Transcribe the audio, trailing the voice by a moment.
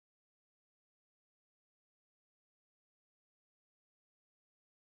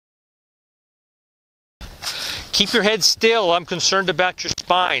Keep your head still. I'm concerned about your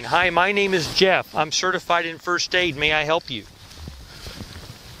spine. Hi, my name is Jeff. I'm certified in first aid. May I help you?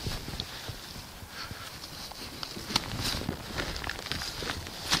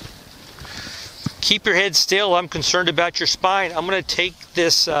 Keep your head still. I'm concerned about your spine. I'm going to take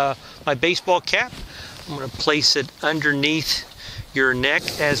this, my baseball cap. I'm going to place it underneath your neck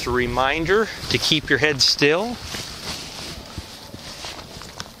as a reminder to keep your head still.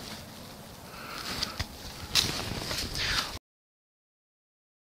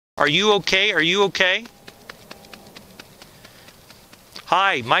 Are you okay? Are you okay?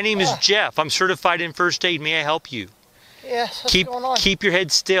 Hi, my name is Jeff. I'm certified in first aid. May I help you? Yes, what's going on? Keep your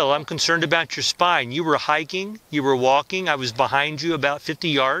head still. I'm concerned about your spine. You were hiking, you were walking, I was behind you about 50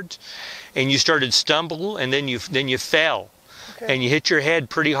 yards, and you started stumble, and then you fell. Okay. And you hit your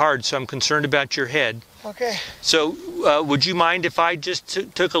head pretty hard, so I'm concerned about your head. Okay. So, would you mind if I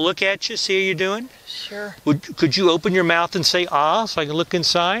just took a look at you, see how you're doing? Sure. Could you open your mouth and say ah, so I can look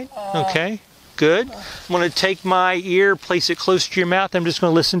inside? Okay, good. I'm going to take my ear, place it close to your mouth. I'm just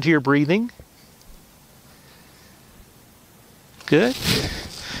going to listen to your breathing. Good.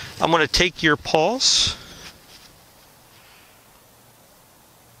 I'm going to take your pulse.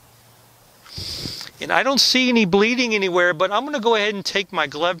 And I don't see any bleeding anywhere, but I'm going to go ahead and take my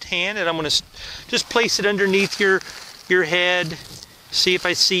gloved hand and I'm going to just place it underneath your head. See if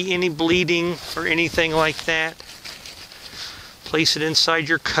I see any bleeding or anything like that. Place it inside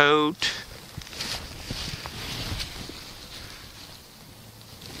your coat.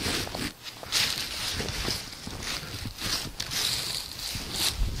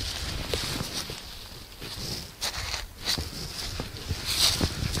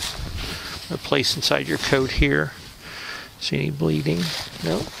 Place inside your coat here. See any bleeding?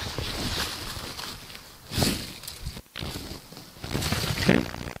 No. Okay.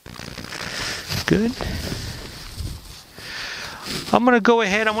 Good. I'm going to go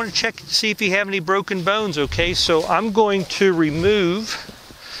ahead. I want to check to see if you have any broken bones. Okay, so I'm going to remove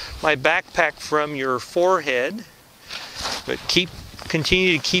my backpack from your forehead, but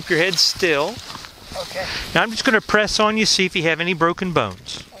continue to keep your head still. Okay. Now I'm just going to press on you, see if you have any broken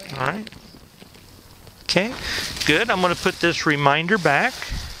bones. Okay. All right. Okay, good. I'm going to put this reminder back.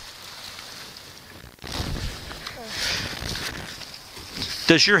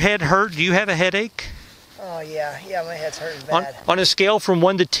 Does your head hurt? Do you have a headache? Oh, yeah, my head's hurting bad. On a scale from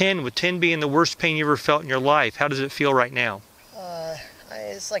 1 to 10, with 10 being the worst pain you ever felt in your life, how does it feel right now?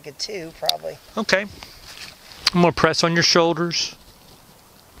 It's like a 2, probably. Okay. I'm going to press on your shoulders.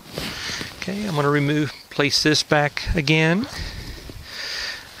 Okay, I'm going to place this back again.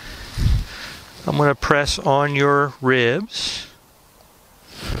 I'm going to press on your ribs.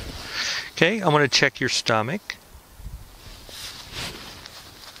 Okay, I'm going to check your stomach.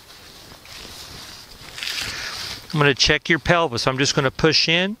 I'm going to check your pelvis. I'm just going to push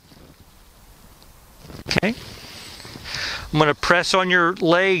in. Okay. I'm going to press on your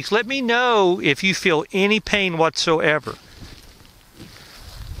legs. Let me know if you feel any pain whatsoever.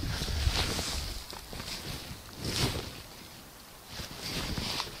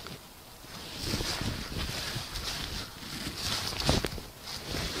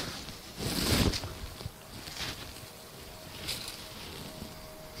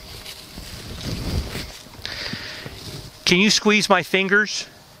 Can you squeeze my fingers?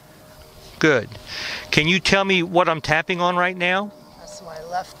 Good. Can you tell me what I'm tapping on right now? That's my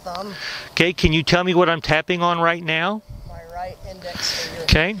left thumb. Okay, can you tell me what I'm tapping on right now? My right index finger.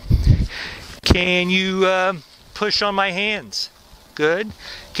 Okay. Can you push on my hands? Good.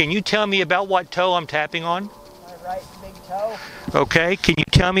 Can you tell me about what toe I'm tapping on? My right big toe. Okay. Can you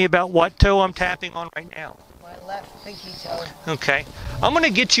tell me about what toe I'm tapping on right now? My left pinky toe. Okay. I'm going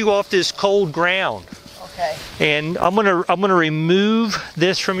to get you off this cold ground. Okay. And I'm gonna remove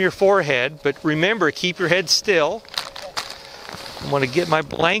this from your forehead, but remember, keep your head still. I'm gonna get my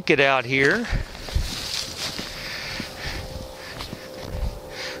blanket out here.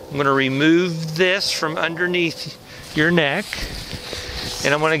 I'm gonna remove this from underneath your neck,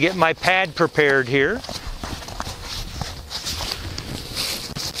 and I'm gonna get my pad prepared here.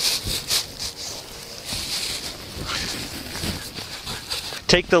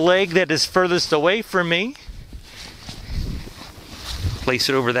 Take the leg that is furthest away from me. Place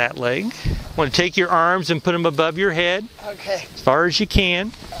it over that leg. I want to take your arms and put them above your head. Okay. As far as you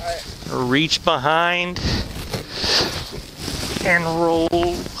can. All right. Reach behind and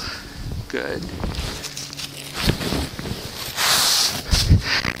roll. Good.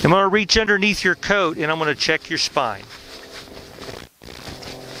 I'm going to reach underneath your coat and I'm going to check your spine.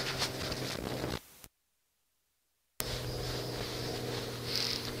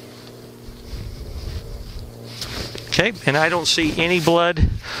 Okay, and I don't see any blood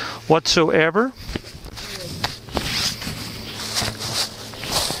whatsoever.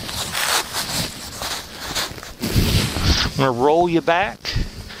 I'm going to roll you back.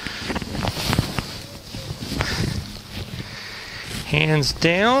 Hands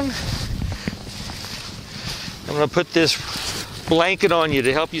down. I'm going to put this blanket on you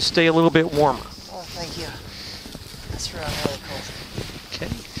to help you stay a little bit warmer. Oh, thank you. That's really cold.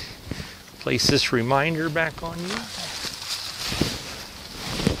 Okay. Place this reminder back on you.